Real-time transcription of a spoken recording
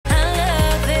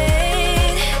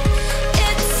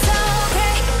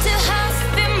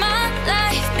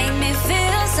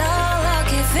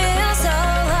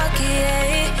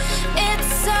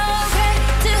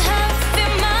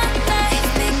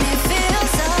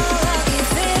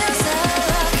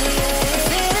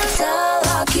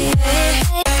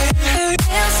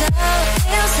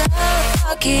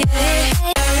lucky.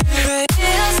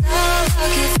 Feel so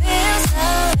lucky, feel so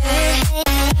lucky.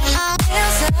 Feel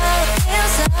so lucky, feel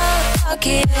so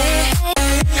lucky.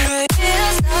 Feel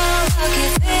so lucky,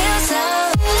 feel so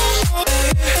lucky.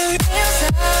 Feel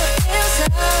so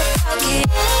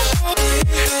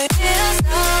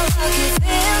lucky,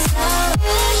 feel so lucky.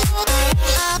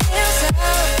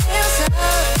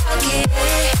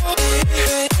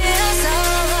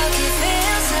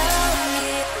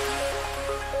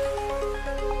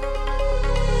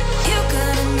 You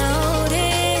gotta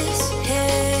notice,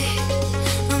 hey,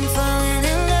 I'm falling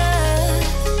in love.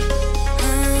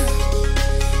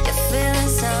 You're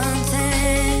feeling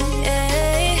something,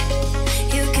 hey,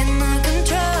 you cannot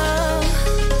control.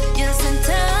 Just in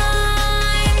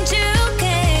time you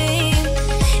came,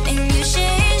 and you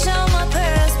changed all my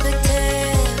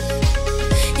perspective.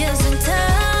 Just in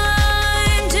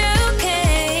time you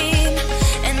came,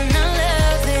 and I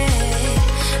love it,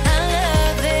 I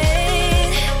love it.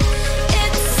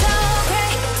 It's so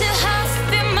great to have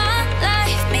you in my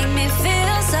life, make me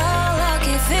feel so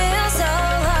lucky, feel so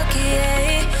lucky.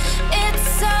 It's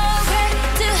so great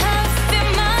to have you in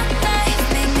my life,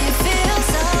 make me feel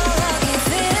so lucky,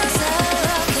 feel so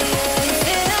lucky,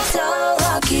 feel so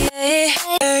lucky. Feel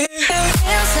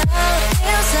so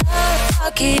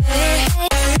lucky.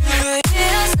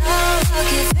 Feel so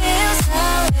lucky, feel so lucky. Feel so lucky, feel so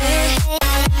lucky.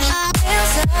 Feel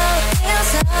so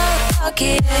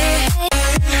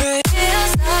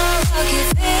lucky,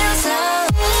 feel so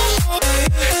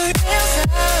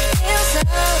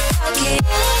lucky.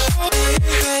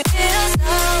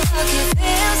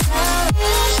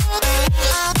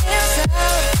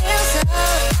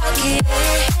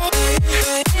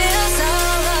 Feel so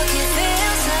lucky,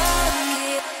 feel so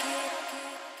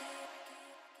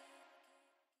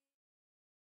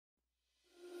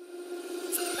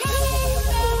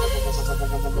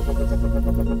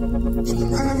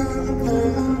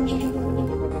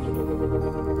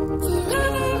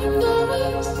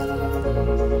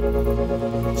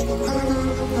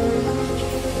lucky.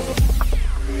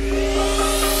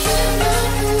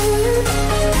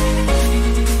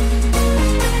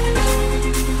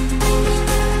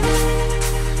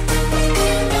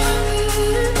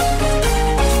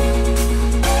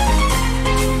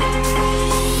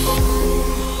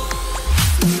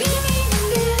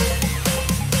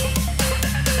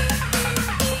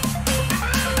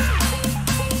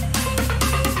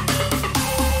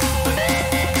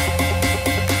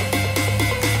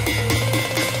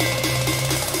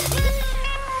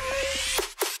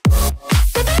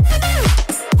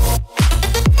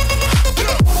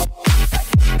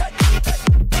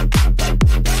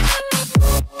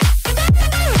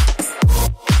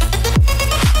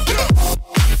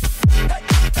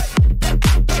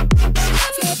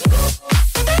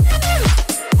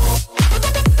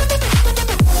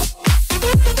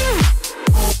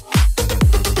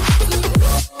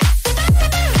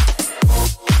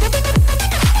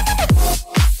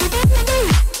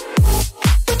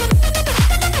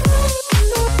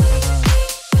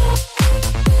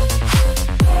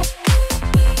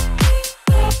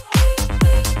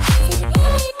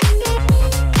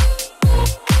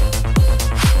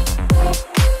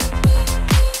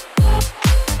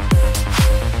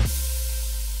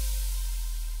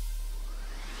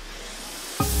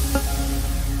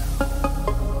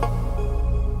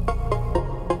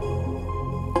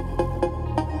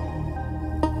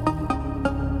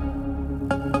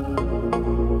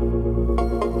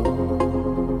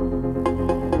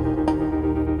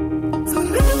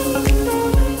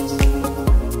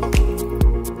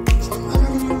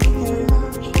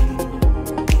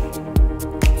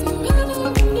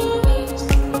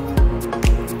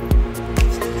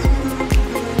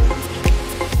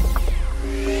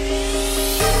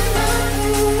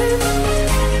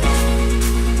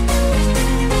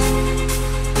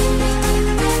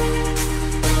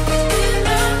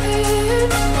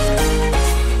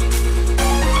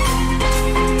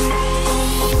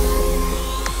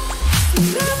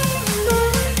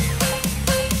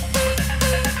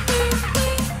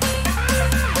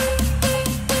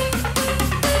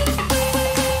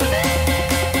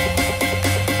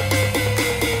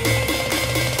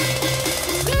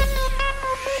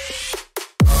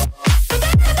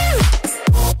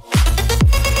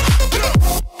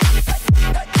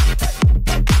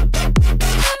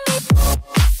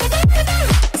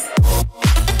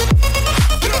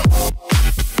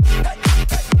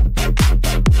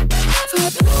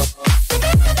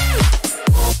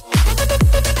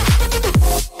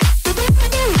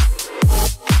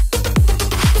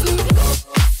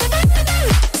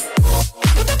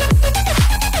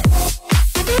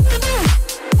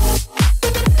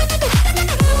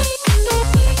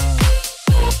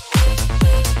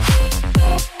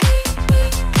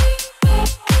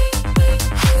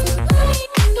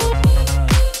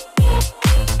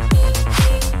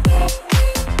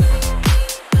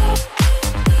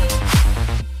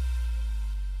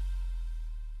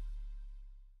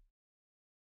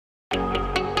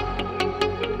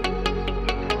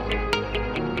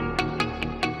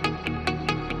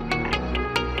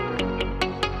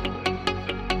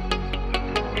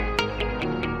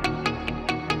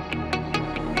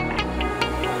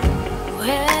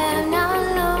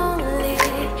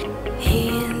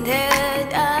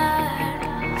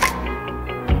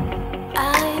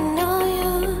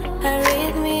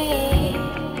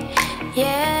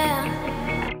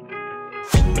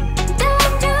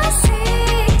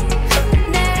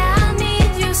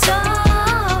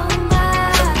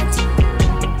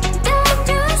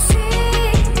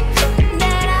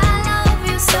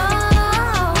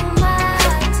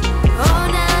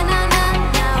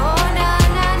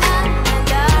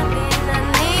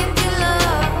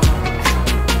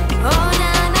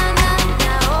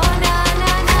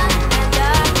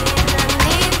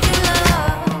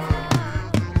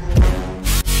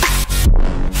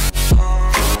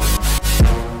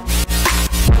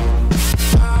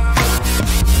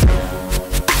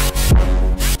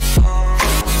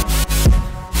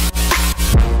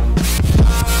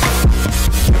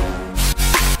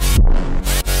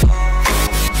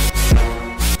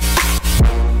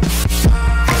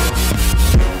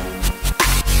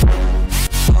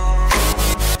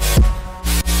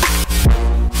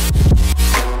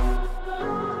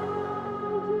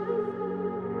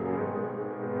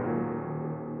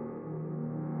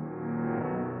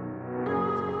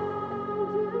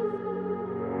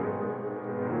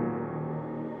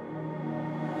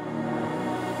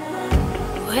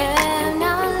 when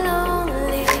I'm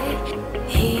lonely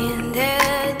in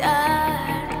the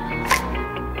dark.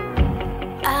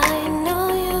 I know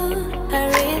you are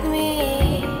with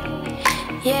me,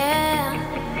 yeah.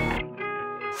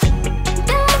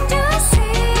 Don't you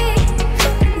see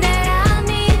that I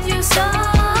need you so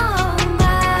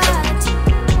much?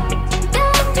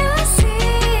 Don't you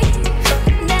see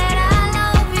that I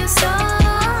love you so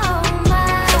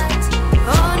much?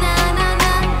 Oh na na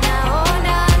na na, oh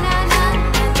na na na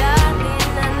na,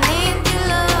 darling, I need your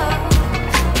love.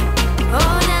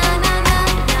 Oh na na na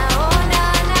na, oh na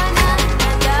na na na,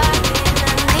 darling, I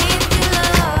need your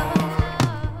love.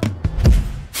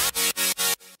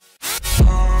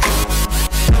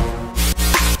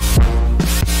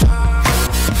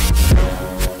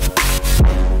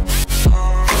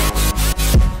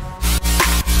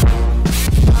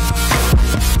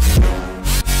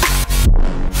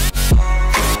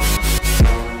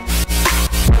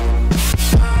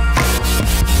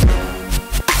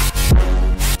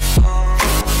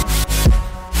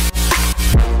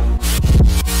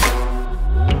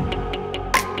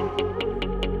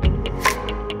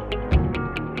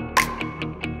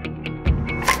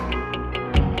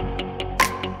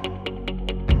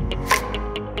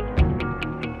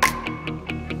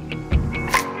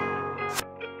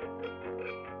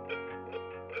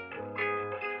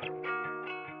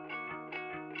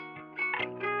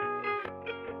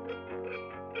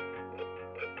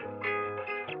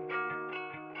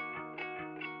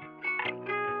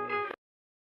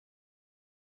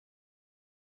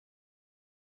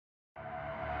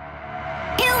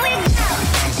 Here we go.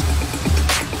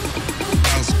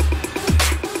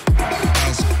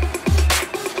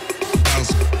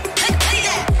 Play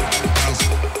that.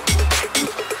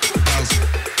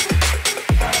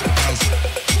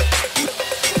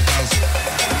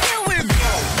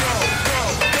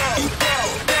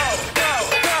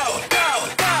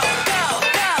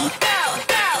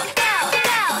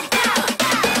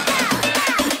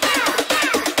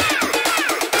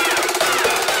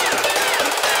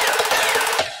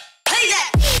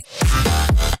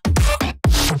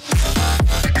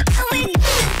 Here we play that.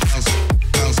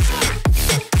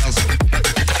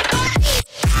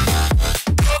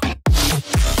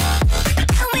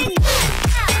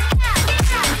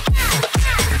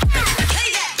 Play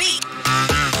that beat.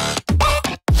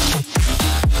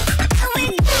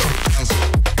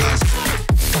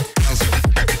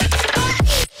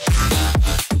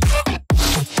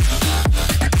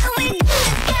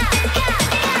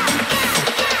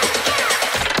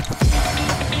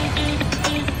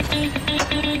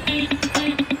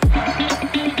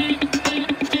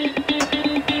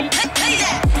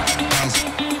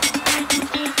 that.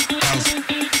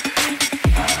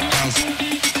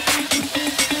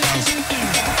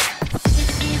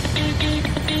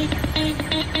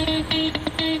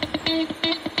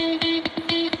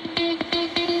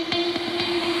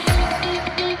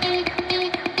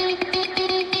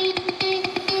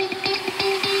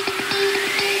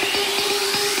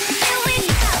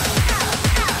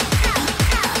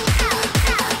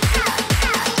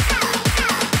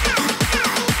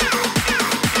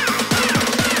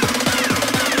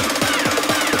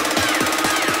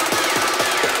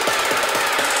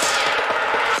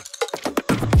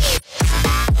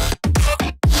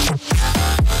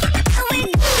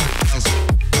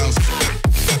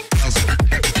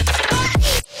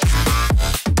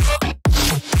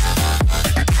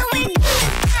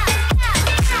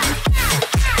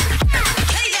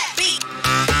 Play that beat.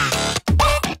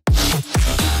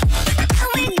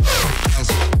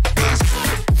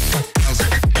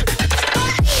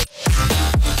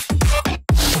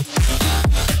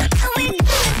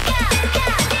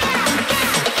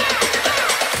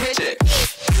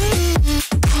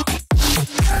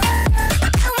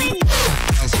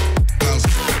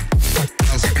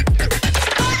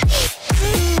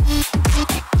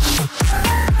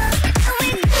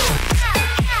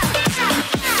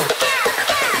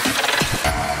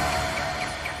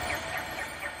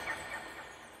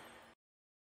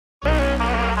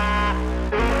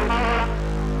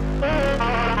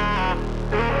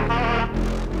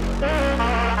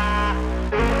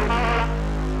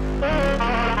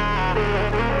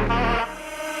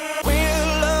 Real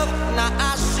love, now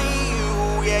I see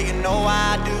you. Yeah, you know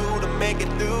I do, to make it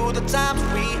through the times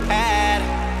we had.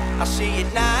 I see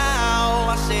it now,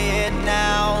 I see it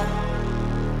now.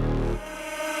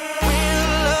 Real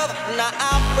love, now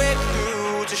I break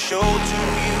through to show to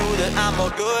you that I'm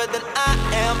more good than I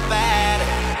am bad.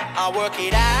 I work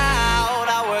it out,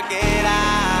 I work it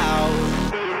out.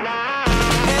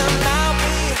 And I'll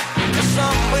be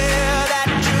somewhere that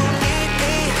you need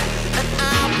me, and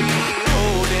I'll be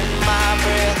holding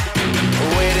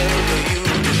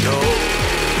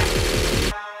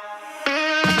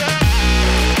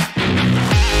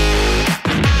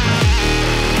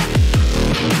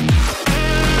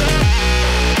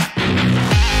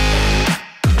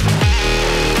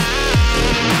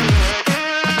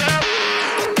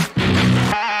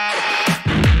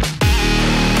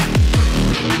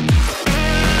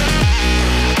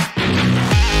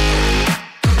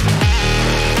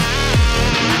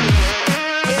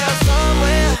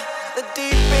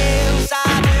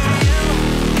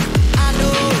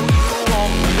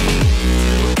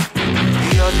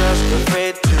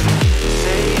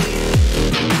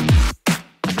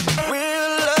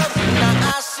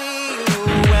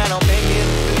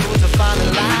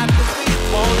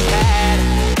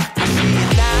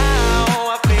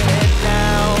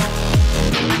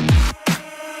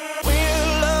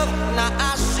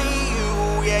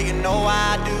you know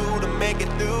I do to make it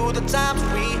through the times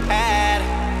we had.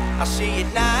 I see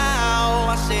it now,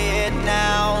 I see it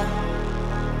now.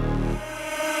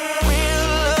 Real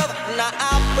love, now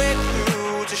I'll break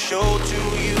through to show to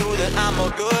you that I'm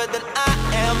more good than I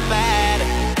am bad.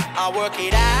 I'll work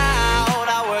it out,